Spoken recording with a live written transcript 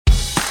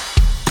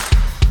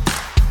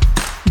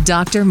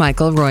Dr.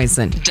 Michael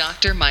Roizen.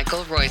 Dr.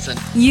 Michael Roizen.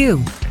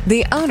 You,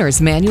 the Owner's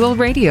Manual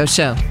Radio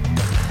Show.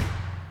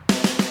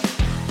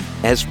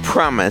 As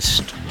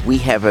promised, we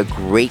have a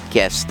great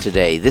guest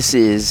today. This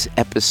is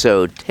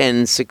episode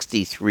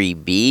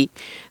 1063B.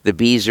 The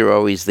B's are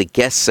always the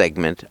guest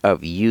segment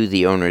of You,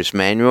 the Owner's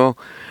Manual.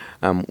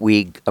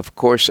 We, of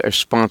course, are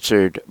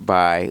sponsored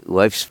by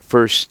Life's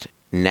First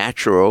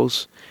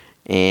Naturals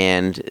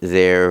and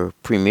their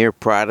premier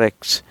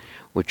products,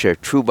 which are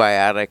True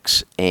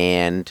Biotics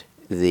and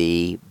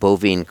the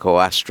bovine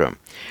colostrum.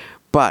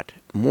 But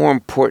more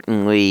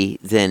importantly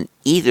than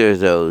either of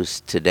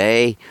those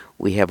today,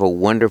 we have a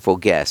wonderful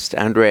guest.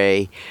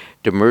 Andréa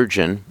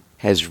Demirjian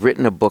has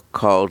written a book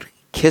called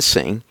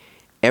Kissing,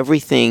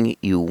 Everything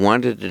You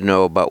Wanted to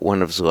Know About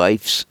One of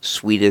Life's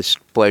Sweetest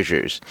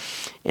Pleasures.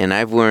 And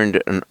I've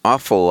learned an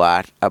awful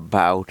lot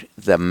about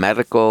the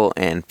medical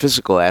and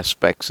physical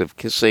aspects of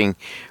kissing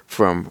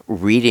from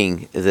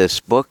reading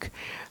this book.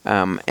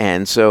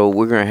 And so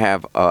we're going to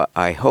have,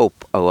 I hope,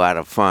 a lot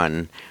of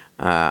fun,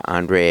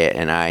 Andréa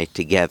and I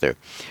together.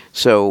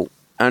 So,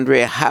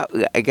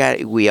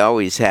 Andréa, we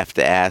always have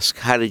to ask,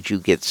 how did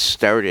you get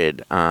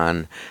started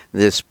on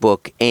this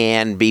book?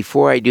 And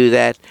before I do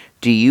that,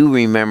 do you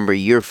remember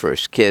your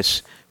first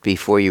kiss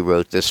before you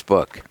wrote this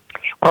book?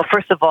 Well,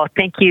 first of all,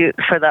 thank you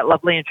for that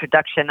lovely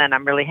introduction, and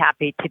I'm really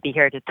happy to be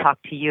here to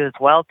talk to you as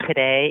well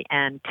today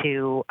and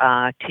to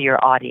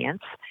your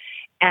audience.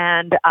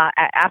 And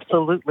I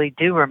absolutely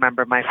do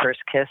remember my first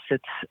kiss.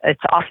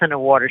 It's often a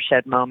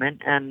watershed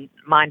moment, and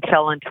mine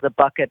fell into the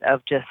bucket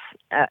of just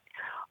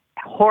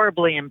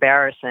horribly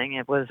embarrassing.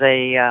 It was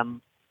a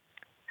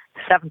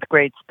seventh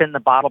grade spin the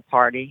bottle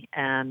party,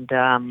 and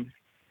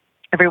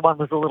everyone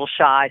was a little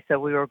shy, so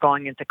we were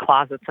going into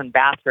closets and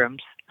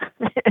bathrooms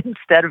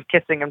instead of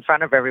kissing in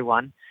front of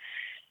everyone.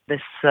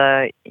 This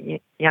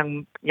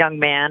young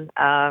man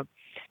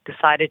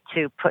decided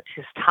to put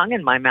his tongue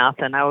in my mouth,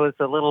 and I was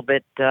a little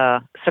bit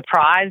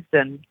surprised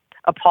and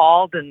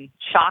appalled and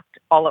shocked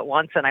all at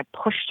once, and I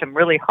pushed him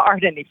really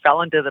hard, and he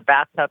fell into the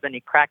bathtub, and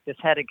he cracked his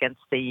head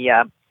against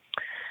the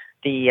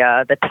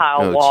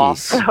tile wall.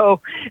 Geez.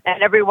 So,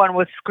 and everyone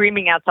was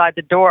screaming outside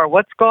the door,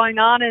 "What's going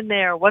on in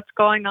there? What's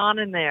going on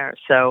in there?"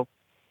 So,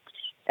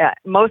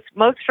 most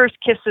first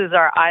kisses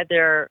are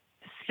either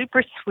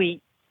super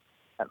sweet,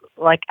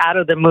 like out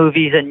of the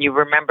movies, and you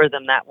remember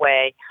them that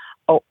way,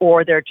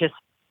 or they're just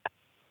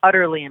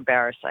utterly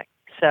embarrassing.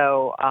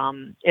 So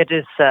it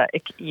is.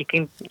 You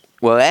can.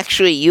 Well,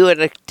 actually, you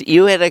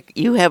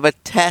have a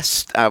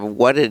test of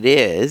what it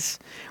is.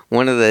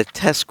 One of the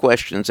test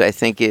questions, I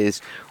think,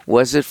 is,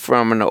 was it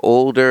from an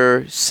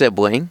older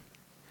sibling?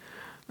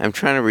 I'm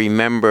trying to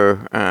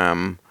remember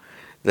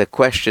the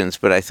questions,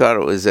 but I thought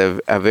it was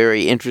a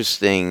very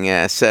interesting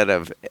set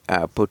of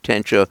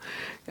potential.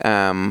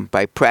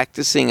 By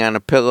practicing on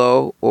a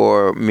pillow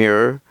or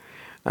mirror,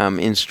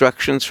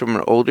 instructions from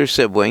an older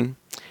sibling,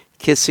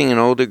 kissing an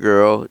older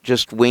girl,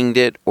 just winged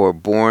it, or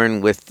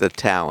born with the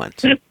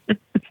talent.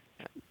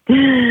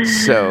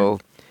 So,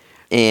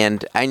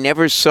 and I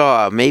never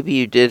saw, maybe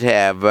you did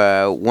have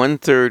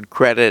 1/3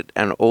 credit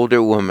an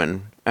older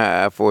woman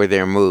for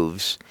their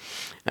moves.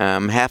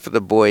 Half of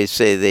the boys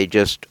say they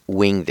just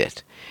winged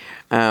it.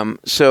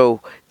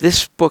 So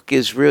this book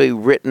is really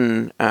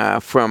written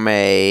from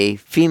a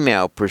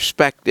female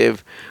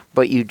perspective,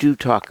 but you do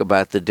talk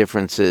about the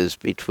differences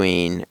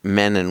between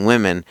men and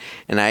women,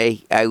 and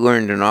I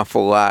learned an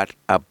awful lot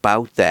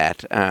about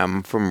that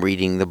from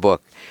reading the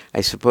book.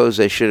 I suppose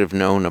I should have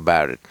known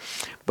about it.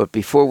 But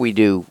before we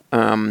do,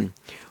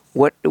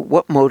 what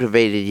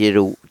motivated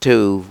you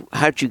to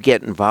how'd you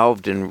get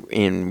involved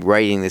in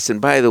writing this? And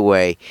by the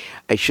way,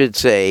 I should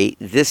say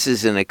this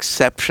is an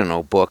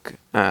exceptional book.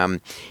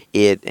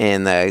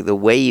 The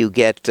way you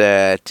get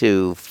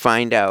to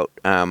find out,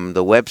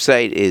 the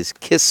website is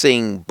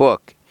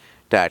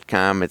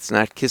kissingbook.com. It's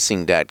not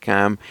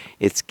kissing.com.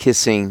 It's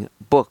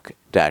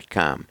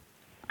kissingbook.com.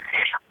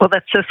 Well,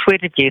 that's so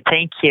sweet of you.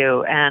 Thank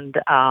you. And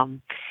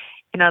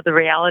the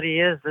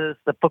reality is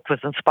the book was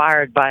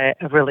inspired by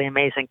a really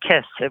amazing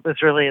kiss. It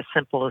was really as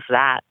simple as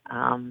that.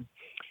 I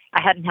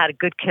hadn't had a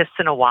good kiss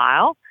in a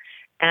while,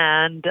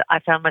 and I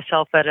found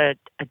myself at a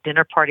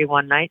dinner party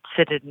one night,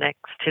 seated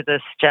next to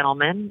this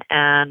gentleman,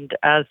 and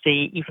as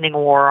the evening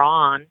wore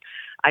on,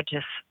 I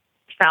just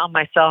found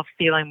myself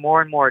feeling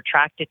more and more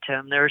attracted to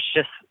him. There was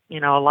just,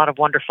 a lot of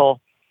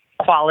wonderful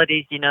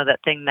qualities, that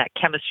thing, that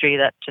chemistry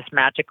that just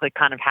magically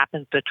kind of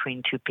happens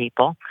between two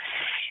people.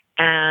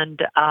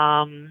 And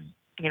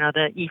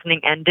the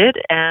evening ended,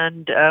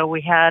 and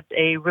we had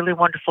a really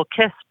wonderful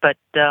kiss, but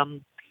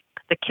the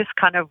kiss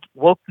kind of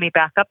woke me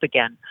back up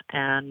again.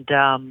 And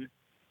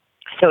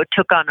so it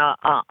took on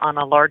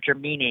a larger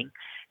meaning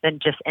than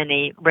just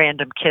any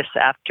random kiss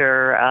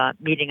after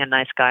meeting a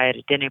nice guy at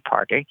a dinner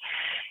party.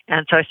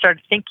 And so I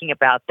started thinking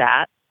about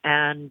that,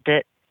 and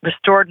it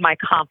restored my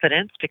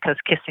confidence, because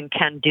kissing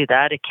can do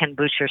that. It can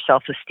boost your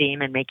self-esteem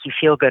and make you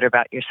feel good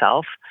about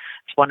yourself.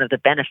 It's one of the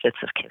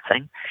benefits of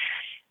kissing.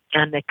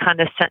 And it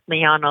kind of sent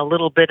me on a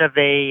little bit of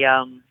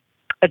a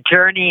a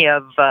journey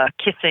of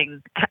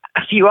kissing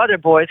a few other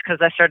boys because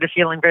I started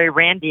feeling very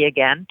randy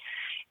again.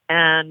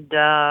 And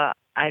I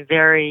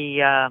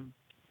very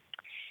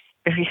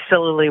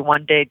sillily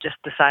one day just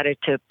decided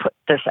to put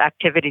this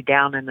activity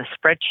down in a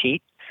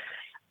spreadsheet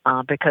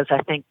because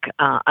I think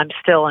I'm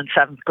still in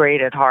 7th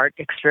grade at heart,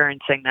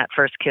 experiencing that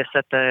first kiss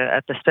at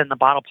the spin the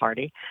bottle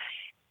party.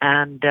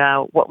 And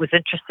what was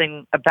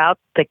interesting about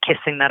the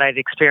kissing that I'd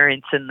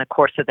experienced in the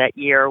course of that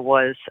year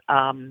was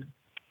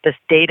this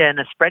data in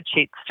a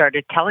spreadsheet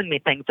started telling me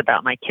things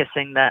about my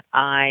kissing that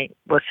I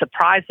was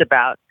surprised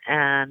about.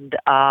 And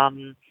I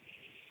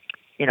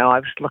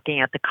was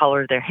looking at the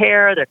color of their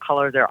hair, the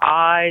color of their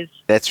eyes.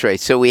 That's right.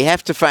 So we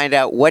have to find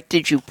out, what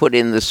did you put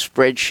in the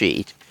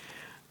spreadsheet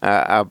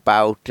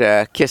about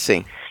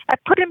kissing? I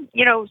put in,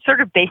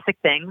 sort of basic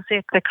things,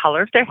 the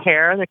color of their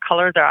hair, the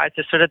color of their eyes,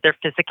 sort of their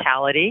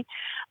physicality,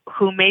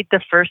 who made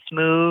the first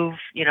move,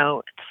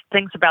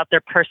 things about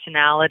their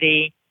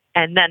personality,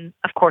 and then,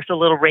 of course, a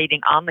little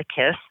rating on the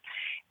kiss.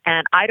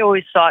 And I'd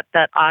always thought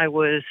that I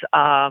was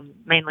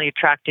mainly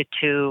attracted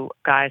to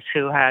guys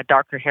who had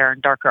darker hair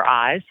and darker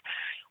eyes,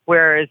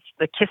 whereas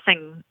the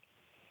kissing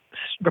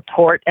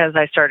report, as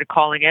I started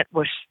calling it,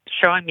 was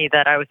showing me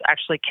that I was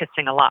actually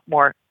kissing a lot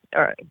more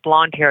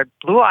blonde-haired,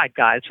 blue-eyed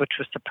guys, which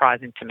was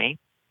surprising to me.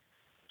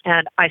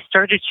 And I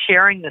started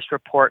sharing this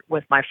report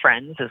with my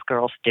friends, as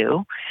girls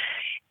do,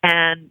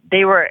 and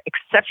they were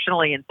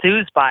exceptionally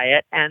enthused by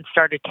it and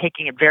started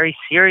taking it very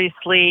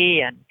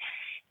seriously and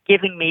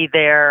giving me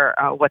their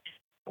what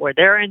were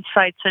their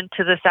insights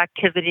into this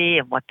activity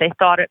and what they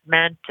thought it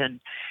meant. And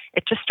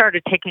it just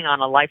started taking on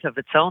a life of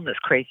its own, this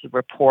crazy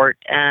report.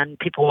 And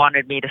people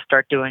wanted me to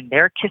start doing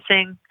their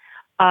kissing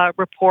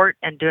report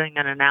and doing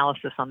an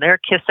analysis on their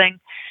kissing.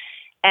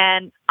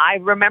 And I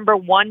remember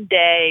one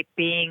day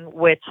being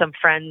with some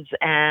friends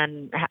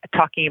and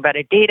talking about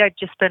a date I'd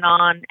just been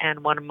on,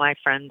 and one of my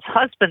friends'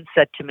 husbands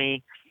said to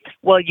me,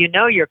 "Well,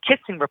 your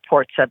kissing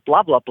report said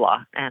blah, blah,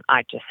 blah." And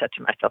I just said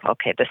to myself,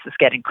 okay, this is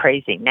getting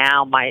crazy.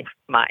 Now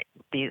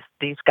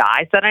these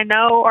guys that I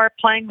know are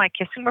playing my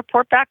kissing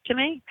report back to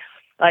me,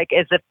 like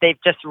as if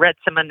they've just read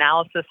some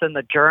analysis in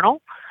the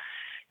journal.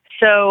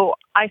 So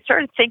I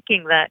started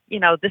thinking that,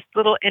 this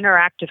little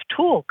interactive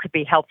tool could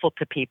be helpful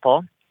to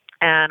people.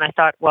 And I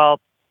thought, well,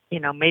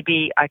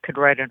 maybe I could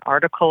write an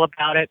article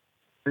about it.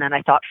 And then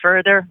I thought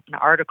further, an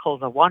article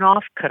is a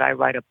one-off. Could I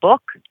write a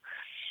book?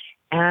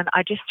 And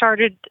I just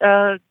started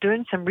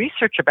doing some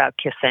research about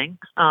kissing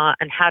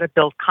and how to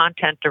build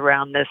content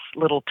around this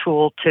little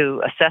tool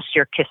to assess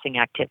your kissing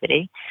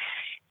activity.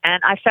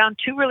 And I found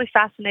two really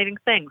fascinating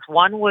things.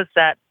 One was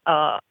that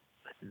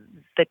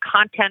the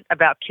content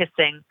about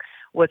kissing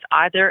was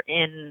either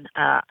in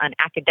an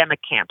academic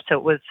camp. So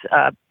it was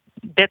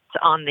bits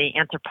on the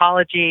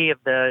anthropology of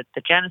the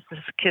genesis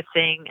of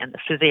kissing and the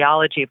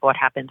physiology of what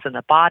happens in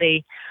the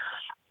body.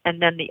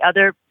 And then the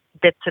other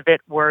bits of it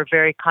were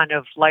very kind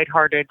of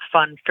lighthearted,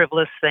 fun,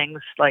 frivolous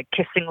things like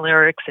kissing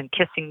lyrics and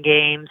kissing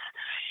games.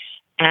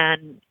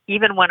 And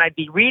even when I'd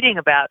be reading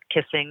about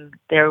kissing,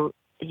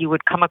 you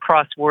would come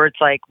across words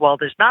like, well,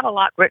 there's not a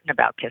lot written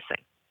about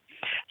kissing.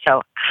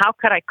 So how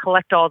could I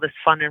collect all this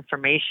fun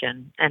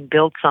information and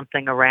build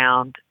something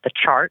around the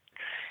chart?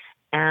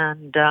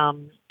 And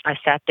I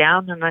sat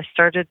down and I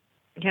started,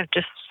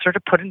 just sort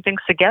of putting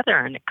things together,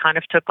 and it kind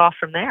of took off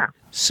from there.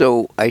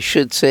 So I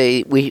should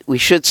say, we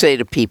should say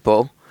to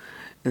people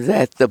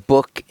that the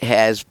book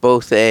has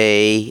both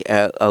a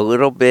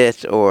little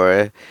bit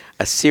or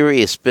a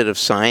serious bit of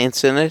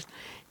science in it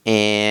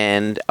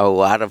and a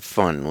lot of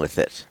fun with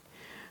it.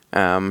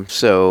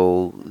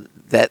 So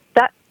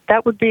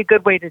that would be a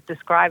good way to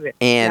describe it.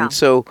 And yeah.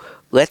 So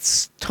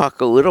let's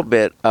talk a little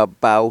bit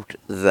about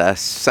the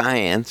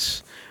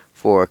science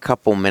for a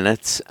couple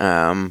minutes,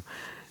 and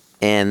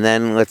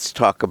then let's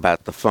talk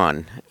about the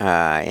fun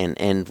and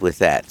end with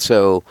that.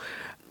 So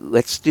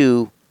let's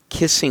do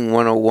Kissing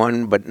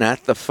 101, but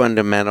not the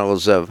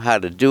fundamentals of how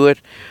to do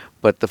it,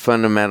 but the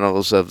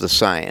fundamentals of the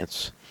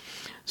science.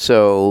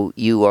 So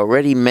you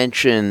already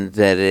mentioned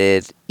that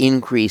it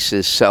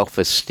increases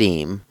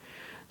self-esteem.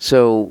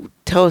 So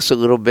tell us a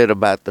little bit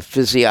about the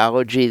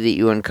physiology that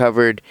you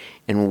uncovered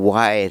and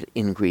why it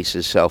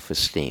increases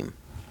self-esteem.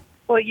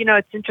 Well,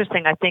 it's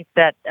interesting. I think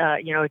that,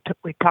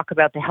 we talk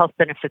about the health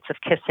benefits of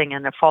kissing,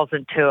 and it falls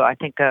into, I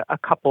think, a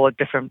couple of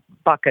different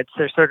buckets.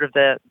 There's sort of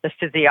the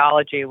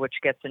physiology, which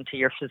gets into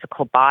your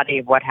physical body,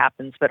 what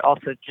happens, but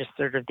also just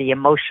sort of the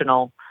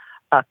emotional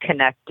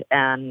connect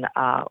and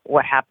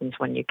what happens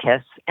when you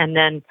kiss. And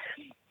then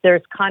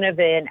there's kind of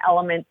an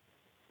element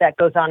that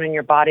goes on in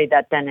your body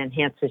that then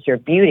enhances your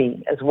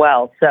beauty as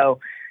well. So,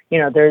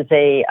 there's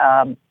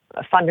a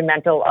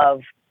fundamental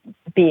of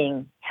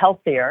being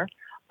healthier,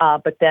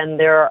 but then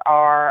there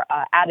are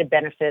added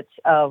benefits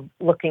of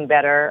looking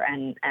better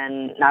and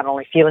not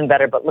only feeling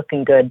better, but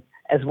looking good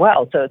as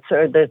well. So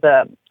there's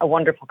a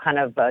wonderful kind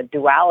of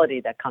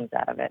duality that comes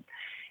out of it.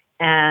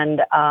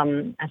 And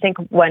I think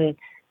when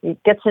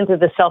it gets into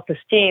the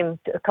self-esteem,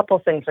 a couple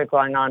of things are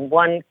going on.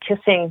 One,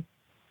 kissing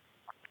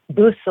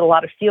boosts a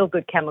lot of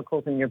feel-good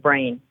chemicals in your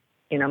brain.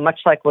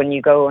 Much like when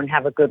you go and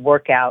have a good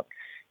workout,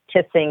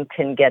 kissing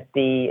can get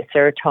the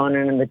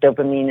serotonin and the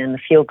dopamine and the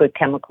feel-good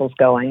chemicals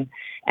going.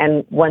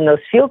 And when those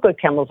feel-good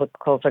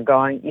chemicals are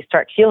going, you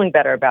start feeling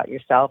better about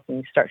yourself and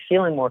you start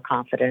feeling more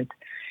confident.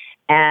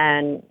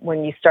 And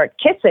when you start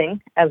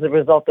kissing as a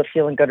result of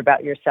feeling good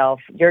about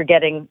yourself, you're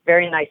getting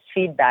very nice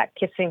feedback.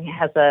 Kissing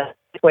has a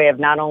way of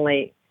not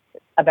only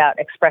about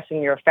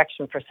expressing your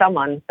affection for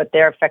someone, but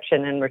their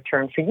affection in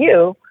return for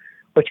you,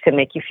 which can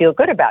make you feel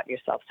good about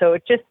yourself. So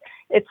it's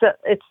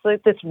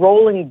like this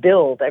rolling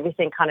build.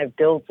 Everything kind of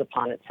builds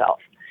upon itself.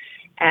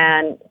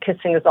 And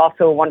kissing is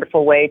also a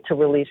wonderful way to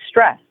relieve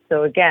stress.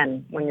 So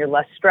again, when you're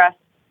less stressed,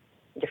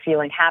 you're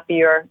feeling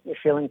happier, you're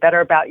feeling better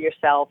about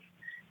yourself,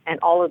 and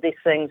all of these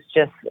things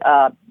just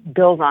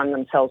build on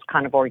themselves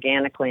kind of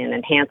organically and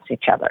enhance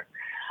each other.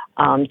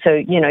 So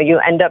you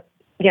end up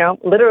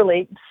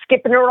literally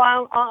skipping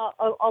around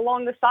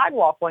along the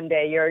sidewalk one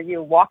day.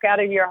 You walk out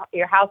of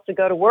your house to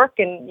go to work,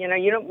 and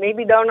you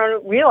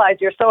don't realize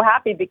you're so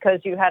happy because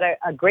you had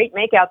a great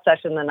makeout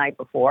session the night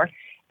before,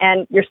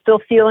 and you're still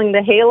feeling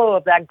the halo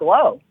of that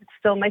glow. It's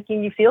still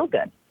making you feel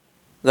good.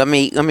 Let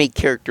me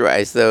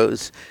characterize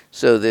those.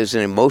 So there's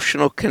an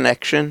emotional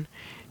connection,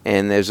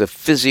 and there's a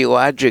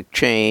physiologic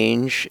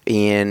change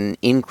in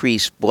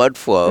increased blood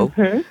flow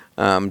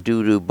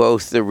due to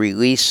both the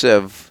release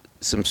of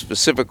some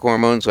specific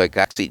hormones like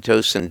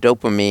oxytocin,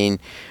 dopamine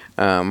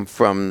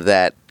from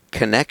that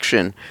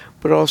connection,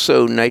 but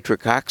also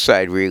nitric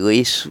oxide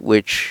release,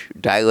 which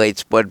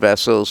dilates blood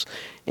vessels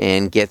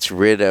and gets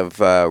rid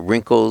of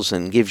wrinkles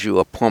and gives you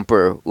a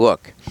plumper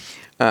look.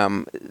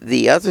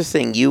 The other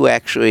thing you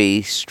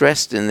actually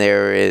stressed in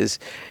there is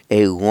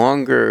a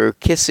longer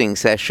kissing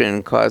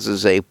session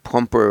causes a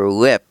plumper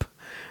lip,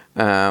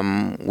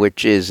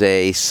 which is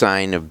a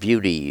sign of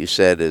beauty, you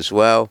said as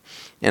well.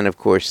 And of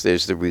course,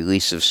 there's the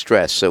release of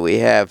stress. So we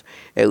have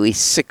at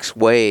least 6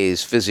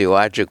 ways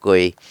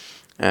physiologically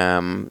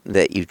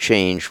that you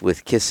change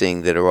with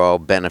kissing that are all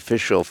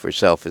beneficial for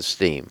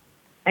self-esteem.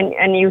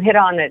 And you hit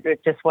on it.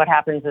 Just what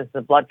happens is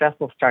the blood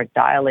vessels start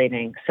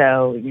dilating.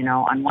 So,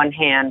 on one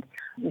hand,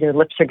 your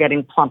lips are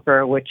getting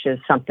plumper, which is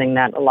something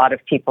that a lot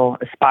of people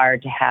aspire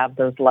to have,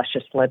 those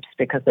luscious lips,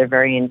 because they're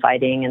very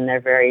inviting and they're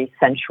very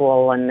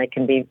sensual, and they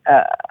can be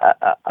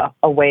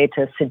a way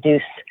to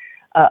seduce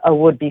a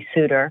would-be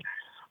suitor.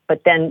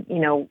 But then,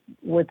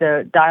 with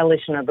the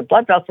dilation of the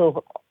blood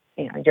vessels,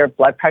 your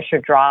blood pressure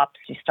drops,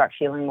 you start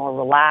feeling more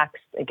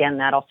relaxed. Again,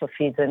 that also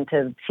feeds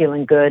into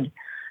feeling good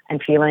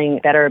and feeling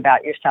better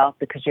about yourself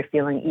because you're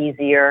feeling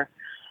easier.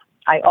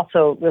 I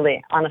also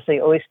really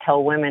honestly always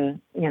tell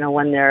women,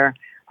 when they're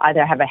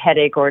either have a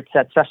headache or it's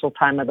that special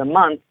time of the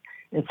month,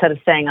 instead of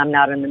saying I'm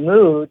not in the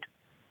mood,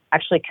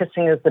 actually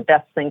kissing is the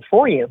best thing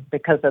for you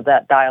because of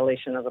that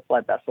dilation of the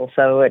blood vessel.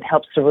 So it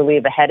helps to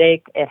relieve a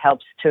headache. It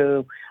helps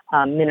to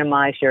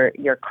minimize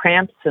your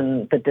cramps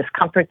and the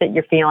discomfort that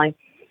you're feeling.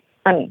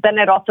 And then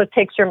it also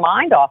takes your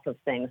mind off of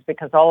things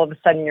because all of a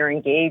sudden you're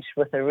engaged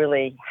with a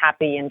really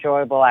happy,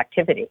 enjoyable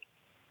activity.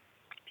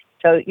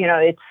 So,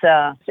 it's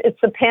a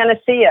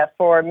panacea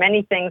for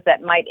many things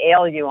that might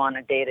ail you on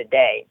a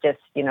day-to-day, just,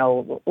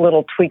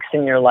 little tweaks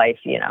in your life,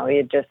 you're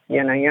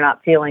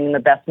not feeling in the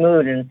best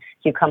mood and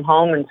you come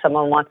home and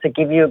someone wants to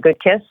give you a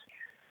good kiss.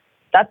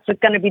 That's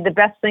going to be the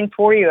best thing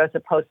for you as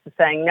opposed to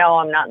saying, no,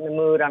 I'm not in the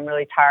mood. I'm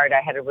really tired.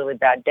 I had a really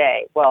bad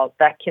day. Well,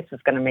 that kiss is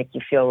going to make you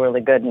feel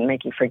really good and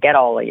make you forget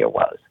all of your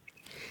woes.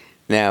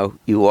 Now,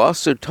 you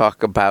also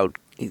talk about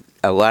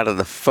a lot of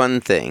the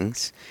fun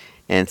things,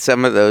 and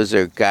some of those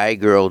are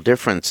guy-girl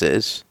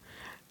differences.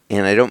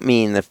 And I don't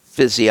mean the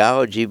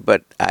physiology,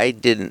 but I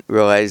didn't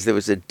realize there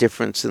was a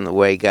difference in the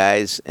way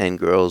guys and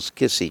girls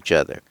kiss each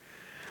other.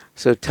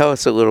 So tell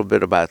us a little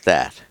bit about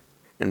that.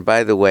 And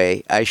by the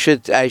way, I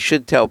should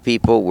tell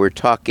people we're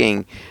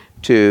talking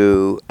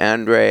to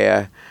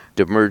Andréa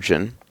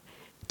Demirjian,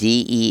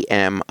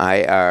 Demirjian.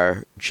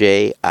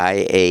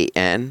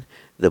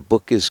 The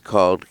book is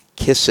called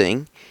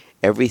Kissing: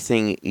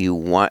 Everything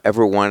You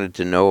Ever Wanted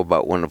to Know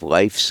About One of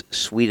Life's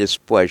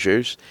Sweetest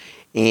Pleasures.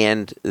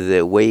 And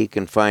the way you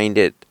can find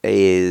it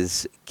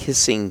is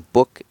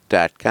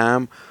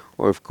kissingbook.com,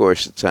 or of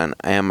course it's on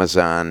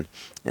Amazon,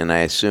 and I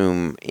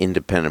assume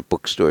independent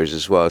bookstores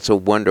as well. It's a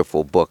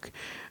wonderful book.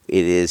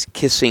 It is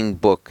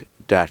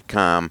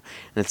kissingbook.com,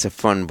 and it's a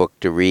fun book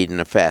to read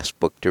and a fast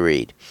book to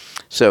read.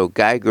 So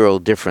guy-girl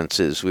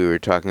differences we were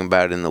talking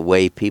about in the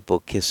way people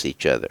kiss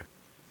each other.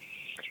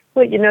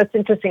 Well, it's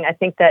interesting. I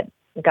think that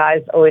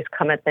guys always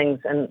come at things,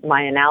 and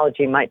my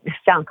analogy might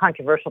sound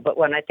controversial, but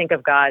when I think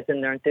of guys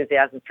and their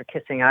enthusiasm for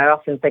kissing, I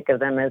often think of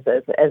them as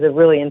a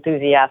really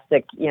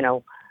enthusiastic,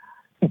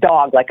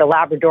 dog, like a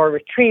Labrador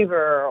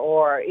Retriever,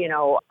 or,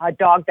 a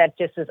dog that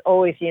just is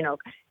always,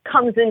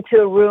 comes into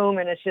a room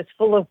and is just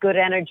full of good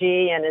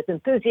energy and is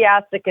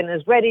enthusiastic and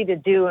is ready to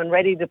do and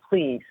ready to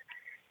please.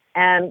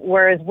 And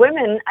whereas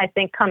women, I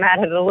think, come at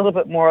it a little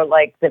bit more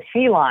like the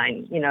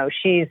feline.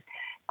 She's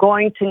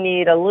going to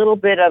need a little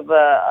bit of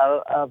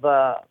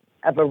a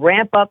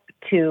ramp up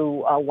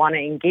to want to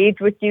engage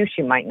with you.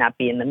 She might not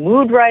be in the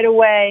mood right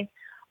away.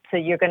 so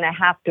you're going to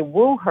have to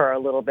woo her a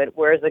little bit,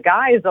 whereas a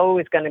guy is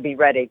always going to be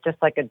ready, just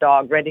like a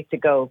dog, ready to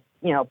go,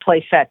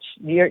 play fetch.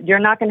 You're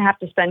not going to have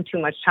to spend too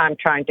much time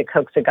trying to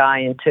coax a guy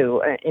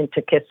into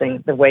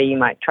kissing the way you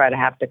might try to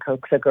have to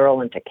coax a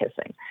girl into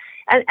kissing.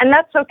 And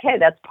that's okay.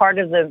 That's part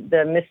of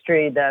the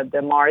mystery,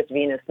 the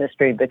Mars-Venus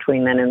mystery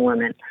between men and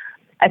women.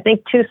 I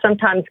think, too,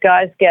 sometimes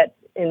guys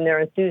in their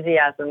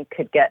enthusiasm,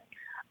 could get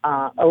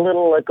a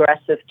little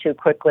aggressive too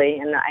quickly.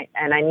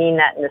 And I mean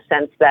that in the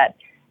sense that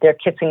their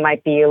kissing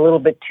might be a little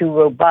bit too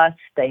robust.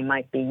 They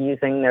might be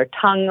using their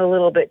tongue a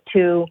little bit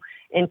too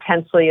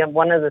intensely. And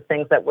one of the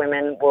things that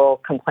women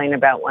will complain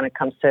about when it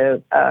comes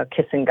to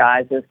kissing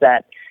guys is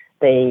that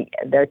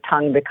their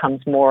tongue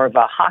becomes more of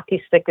a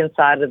hockey stick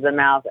inside of the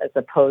mouth as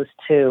opposed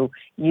to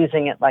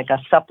using it like a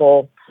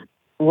supple,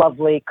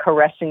 lovely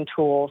caressing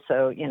tool.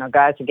 So,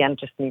 guys, again,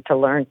 just need to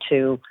learn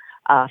to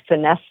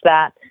finesse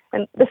that.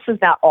 And this is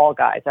not all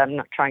guys. I'm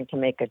not trying to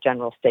make a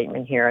general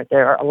statement here.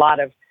 There are a lot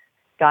of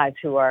guys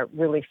who are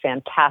really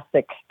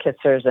fantastic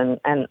kissers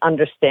and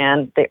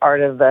understand the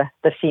art of the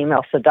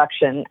female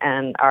seduction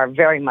and are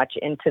very much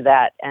into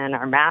that and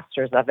are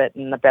masters of it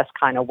in the best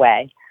kind of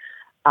way.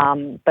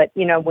 But,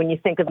 when you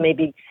think of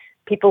maybe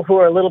people who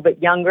are a little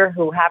bit younger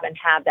who haven't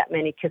had that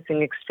many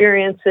kissing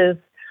experiences,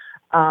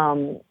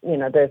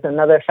 there's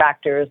another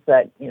factor is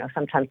that,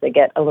 sometimes they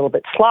get a little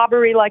bit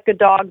slobbery like a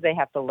dog. They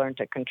have to learn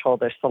to control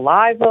their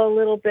saliva a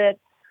little bit.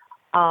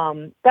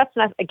 That's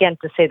not, again,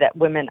 to say that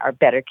women are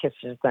better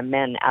kissers than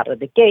men out of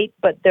the gate,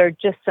 but there are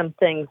just some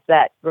things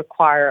that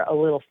require a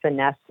little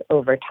finesse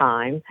over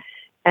time.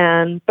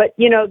 But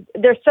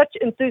they're such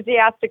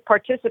enthusiastic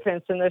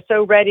participants and they're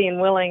so ready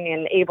and willing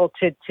and able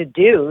to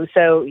do.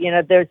 So,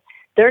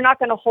 they're not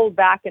going to hold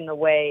back in the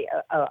way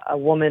a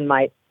woman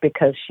might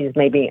because she's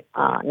maybe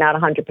not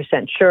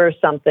 100% sure of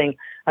something.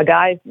 A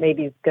guy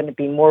maybe is going to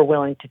be more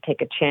willing to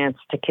take a chance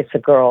to kiss a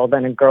girl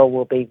than a girl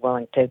will be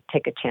willing to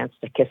take a chance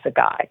to kiss a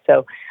guy.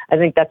 So I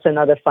think that's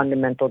another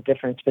fundamental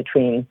difference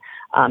between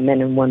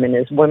men and women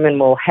is women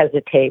will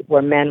hesitate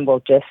where men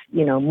will just,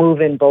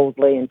 move in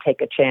boldly and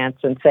take a chance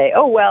and say,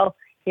 oh, well,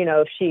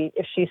 if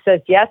she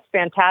says yes,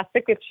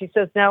 fantastic. If she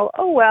says no,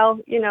 oh, well,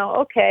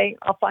 okay,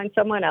 I'll find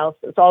someone else.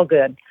 It's all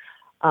good.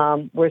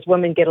 Whereas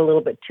women get a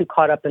little bit too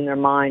caught up in their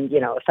mind,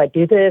 if I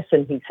do this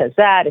and he says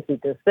that, if he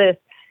does this,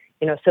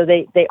 so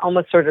they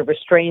almost sort of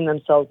restrain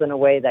themselves in a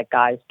way that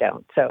guys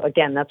don't. So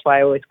again, that's why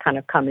I always kind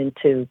of come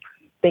into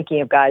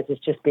thinking of guys as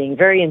just being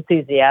very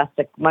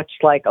enthusiastic, much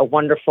like a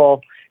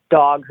wonderful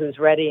dog who's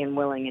ready and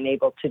willing and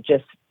able to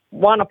just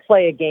want to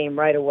play a game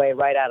right away,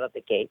 right out of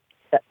the gate.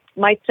 That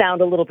might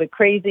sound a little bit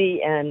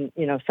crazy and,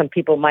 some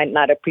people might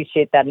not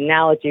appreciate that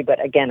analogy,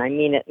 but again, I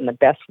mean it in the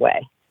best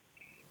way.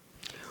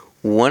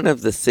 One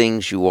of the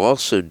things you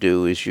also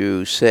do is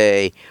you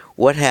say,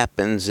 what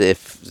happens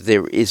if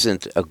there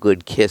isn't a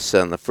good kiss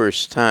on the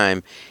first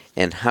time,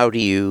 and how do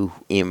you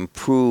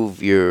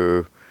improve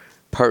your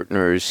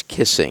partner's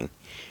kissing?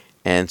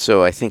 And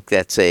so I think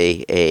that's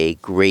a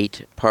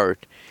great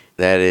part.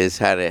 That is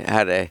how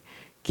to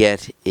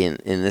get, in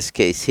this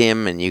case,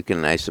 him, and you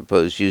can, I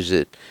suppose, use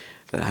it,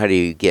 how do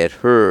you get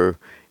her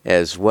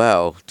as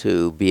well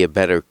to be a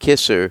better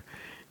kisser?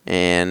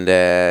 And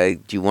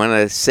do you want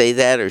to say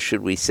that, or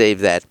should we save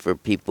that for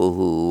people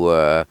who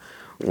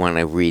want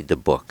to read the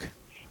book?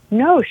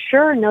 No,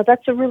 sure. No,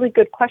 that's a really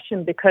good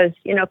question because,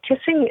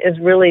 kissing is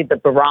really the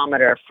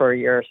barometer for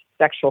your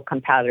sexual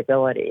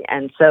compatibility.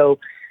 And so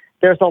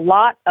there's a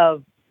lot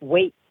of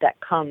weight that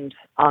comes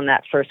on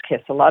that first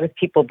kiss. A lot of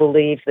people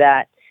believe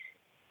that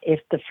if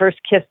the first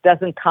kiss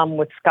doesn't come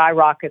with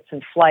skyrockets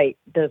and flight,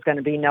 there's going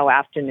to be no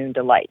afternoon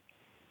delight.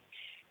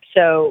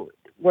 So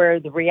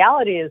where the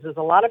reality is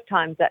a lot of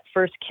times that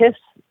first kiss,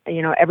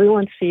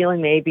 everyone's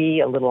feeling maybe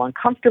a little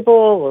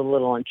uncomfortable, a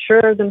little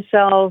unsure of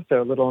themselves, they're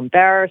a little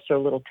embarrassed, or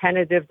a little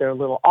tentative, they're a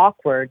little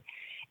awkward.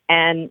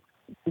 And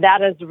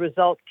that as a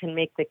result can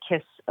make the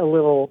kiss a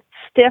little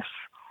stiff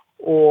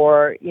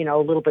or, a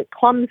little bit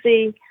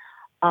clumsy.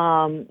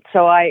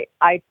 So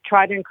I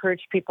try to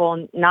encourage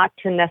people not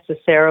to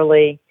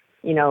necessarily,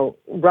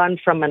 run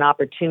from an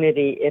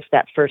opportunity if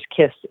that first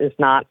kiss is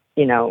not,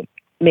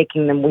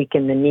 making them weak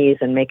in the knees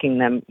and making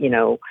them,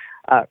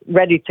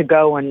 ready to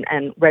go and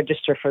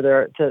register for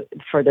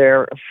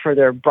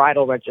their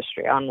bridal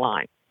registry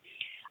online.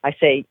 I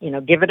say,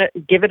 give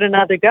it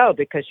another go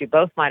because you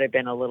both might have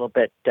been a little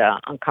bit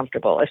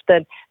uncomfortable. If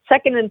the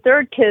second and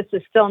third kiss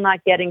is still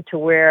not getting to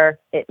where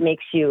it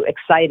makes you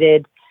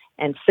excited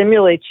and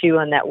stimulates you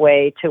in that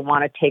way to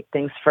want to take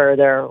things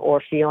further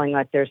or feeling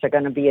like there's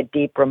going to be a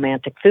deep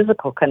romantic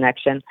physical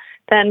connection,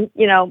 then,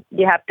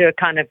 you have to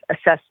kind of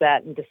assess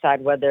that and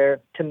decide whether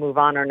to move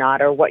on or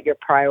not or what your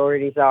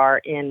priorities are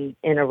in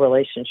a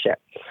relationship.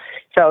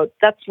 So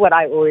that's what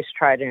I always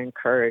try to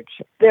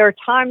encourage. There are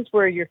times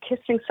where you're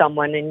kissing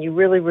someone and you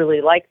really,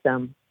 really like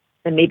them,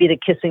 and maybe the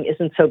kissing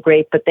isn't so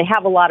great, but they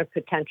have a lot of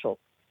potential.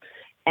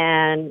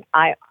 And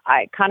I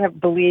kind of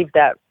believe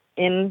that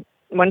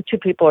when two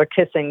people are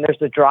kissing,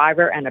 there's a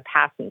driver and a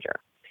passenger.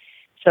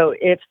 So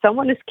if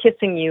someone is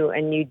kissing you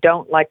and you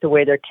don't like the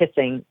way they're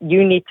kissing,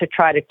 you need to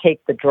try to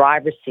take the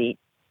driver's seat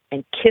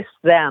and kiss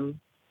them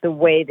the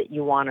way that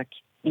you want to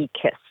be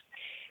kissed.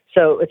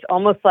 So it's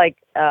almost like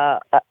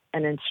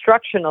an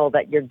instructional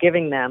that you're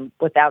giving them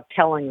without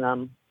telling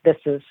them,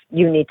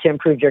 you need to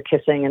improve your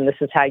kissing and this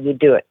is how you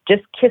do it.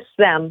 Just kiss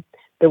them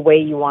the way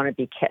you want to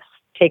be kissed.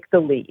 Take the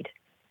lead.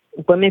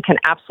 Women can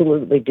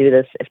absolutely do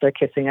this if they're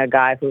kissing a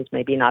guy who's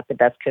maybe not the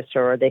best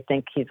kisser, or they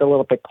think he's a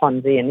little bit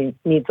clumsy and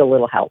he needs a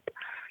little help.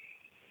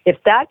 If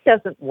that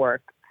doesn't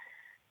work,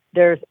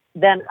 there's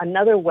then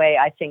another way,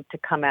 I think, to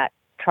come at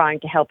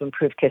trying to help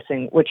improve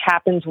kissing, which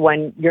happens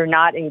when you're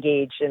not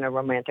engaged in a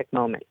romantic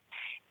moment.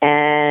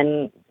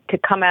 And to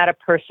come at a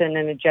person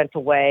in a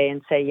gentle way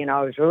and say,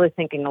 I was really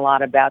thinking a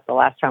lot about the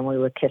last time we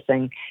were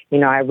kissing.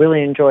 I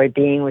really enjoyed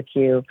being with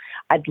you.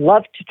 I'd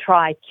love to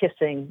try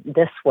kissing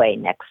this way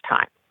next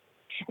time.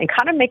 And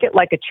kind of make it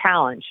like a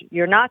challenge.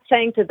 You're not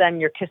saying to them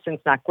your kissing's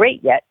not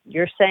great yet.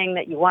 You're saying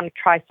that you want to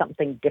try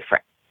something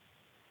different.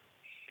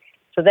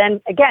 So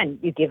then, again,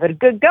 you give it a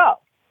good go.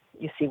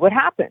 You see what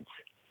happens.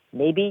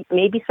 Maybe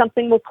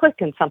something will click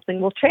and something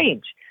will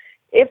change.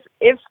 If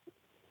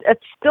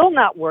it's still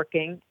not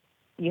working,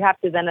 you have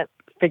to then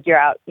figure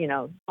out,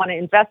 want to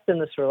invest in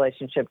this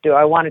relationship. Do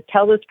I want to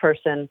tell this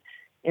person,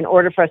 in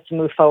order for us to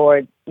move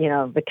forward,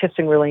 the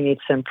kissing really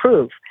needs to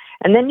improve?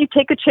 And then you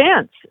take a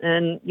chance.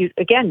 And you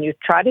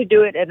try to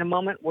do it at a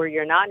moment where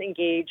you're not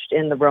engaged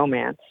in the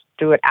romance.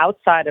 Do it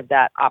outside of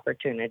that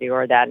opportunity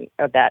or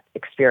that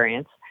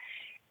experience.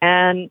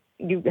 And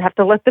you have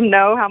to let them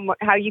know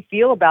how you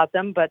feel about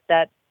them, but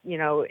that,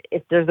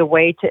 if there's a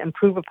way to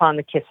improve upon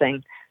the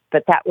kissing,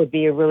 that would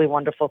be a really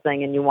wonderful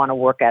thing, and you want to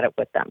work at it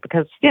with them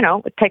because,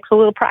 it takes a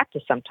little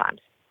practice sometimes.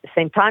 At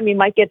the same time, you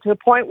might get to a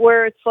point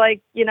where it's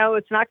like,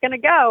 it's not going to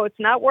go, it's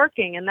not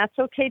working, and that's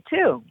okay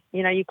too.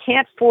 You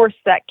can't force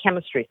that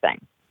chemistry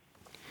thing.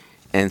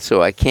 And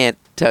so I can't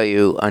tell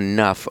you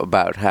enough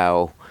about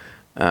how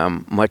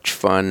much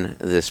fun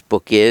this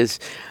book is.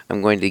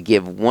 I'm going to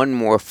give one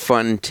more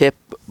fun tip,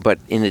 but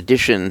in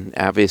addition,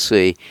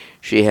 obviously,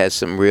 she has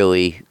some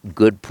really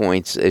good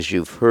points, as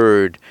you've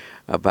heard,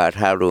 about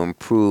how to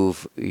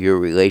improve your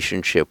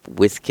relationship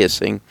with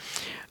kissing.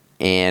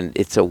 And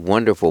it's a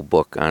wonderful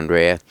book,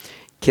 Andréa.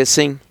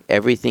 Kissing,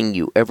 Everything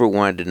You Ever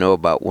Wanted to Know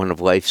About One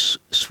of Life's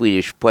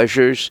Swedish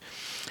Pleasures.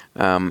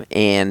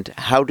 And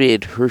how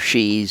did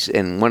Hershey's,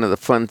 and one of the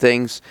fun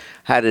things,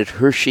 how did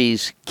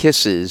Hershey's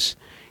Kisses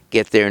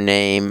get their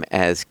name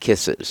as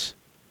Kisses?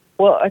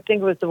 Well, I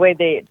think it was the way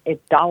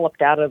it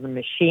dolloped out of the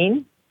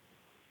machine.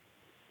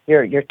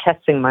 You're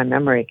testing my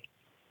memory.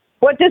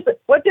 What does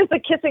the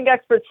kissing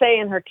expert say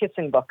in her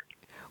kissing book?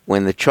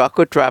 When the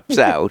chocolate drops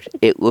out,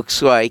 it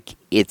looks like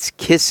it's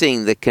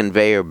kissing the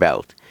conveyor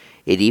belt.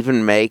 It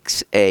even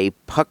makes a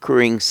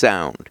puckering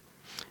sound.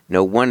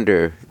 No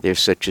wonder they're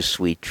such a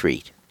sweet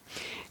treat.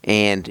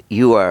 And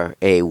you are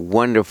a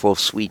wonderful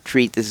sweet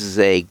treat. This is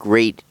a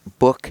great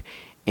book,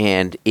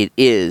 and it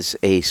is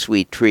a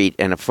sweet treat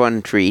and a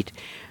fun treat.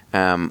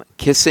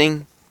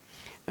 Kissing,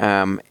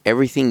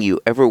 Everything You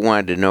Ever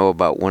Wanted to Know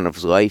About One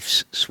of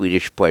Life's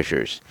Swedish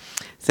Pleasures.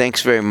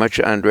 Thanks very much,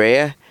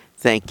 Andréa.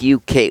 Thank you,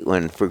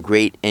 Caitlin, for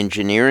great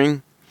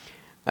engineering.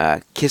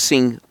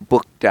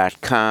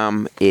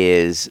 Kissingbook.com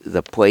is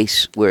the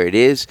place where it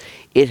is.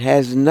 It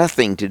has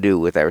nothing to do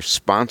with our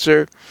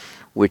sponsor,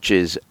 which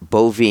is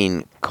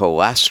bovine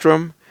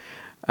colostrum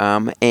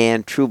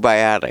and True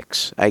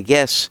Biotics. I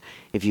guess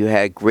if you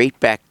had great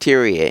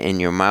bacteria in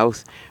your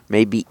mouth,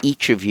 maybe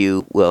each of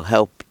you will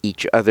help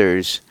each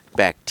other's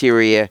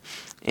bacteria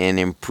and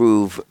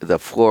improve the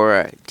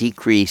flora,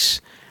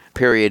 decrease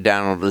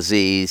periodontal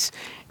disease,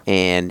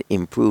 and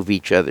improve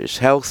each other's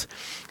health.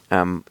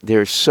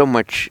 There's so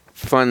much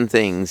fun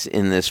things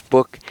in this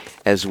book,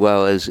 as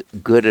well as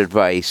good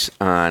advice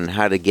on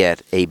how to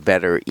get a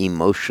better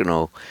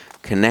emotional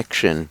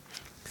connection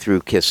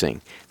through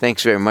kissing.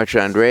 Thanks very much,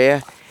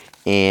 Andréa.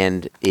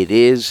 And it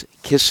is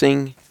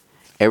Kissing,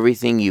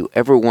 Everything You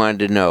Ever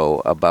Wanted to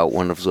Know About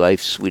One of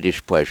Life's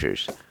Swedish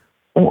Pleasures.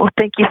 Well,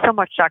 thank you so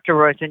much, Dr.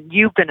 Rosen.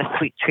 You've been a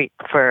sweet treat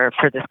for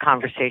this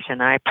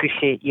conversation. I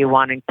appreciate you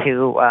wanting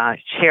to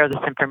share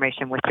this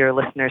information with your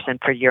listeners and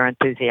for your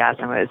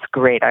enthusiasm. It's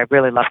great. I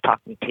really love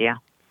talking to you.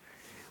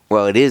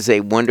 Well, it is a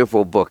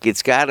wonderful book.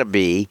 It's got to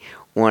be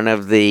one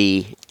of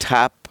the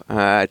top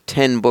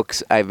 10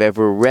 books I've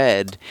ever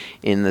read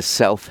in the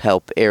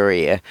self-help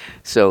area.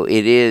 So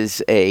it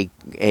is a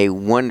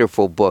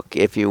wonderful book,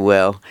 if you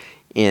will,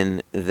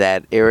 in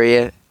that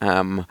area.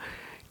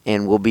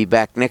 And we'll be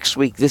back next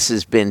week. This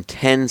has been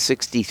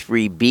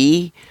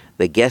 1063B,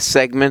 the guest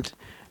segment,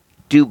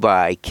 due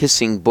by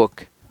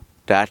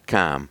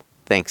kissingbook.com.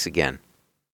 Thanks again.